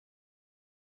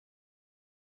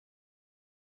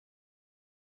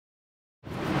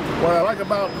What I like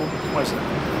about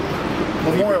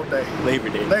Memorial Day. Labor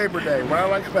Day. Labor Day. What I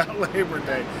like about Labor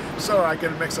Day. Sorry, I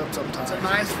get it mixed up sometimes. It's a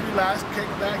nice, relaxed,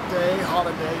 kickback day,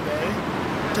 holiday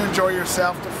day, to enjoy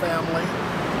yourself, the family.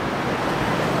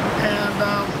 And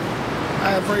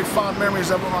I have very fond memories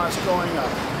of it when I was growing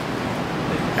up.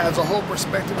 As a whole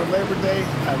perspective of Labor Day,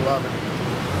 I love it.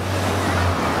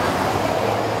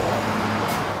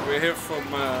 We're here from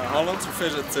Holland to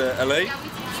visit LA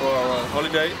for our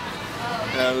holiday.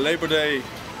 Labor Day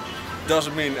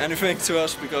doesn't mean anything to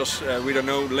us because we don't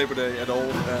know Labor Day at all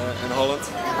in Holland.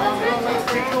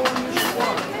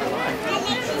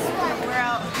 We're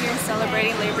out here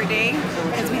celebrating Labor Day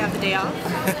because we have the day off.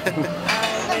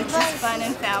 It's just fun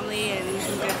and family and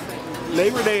some good food.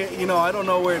 Labor Day, you know, I don't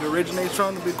know where it originates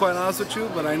from, to be quite honest with you,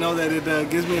 but I know that it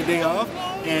gives me a day off,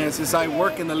 and since I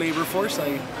work in the labor force,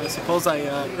 I suppose I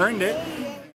earned it,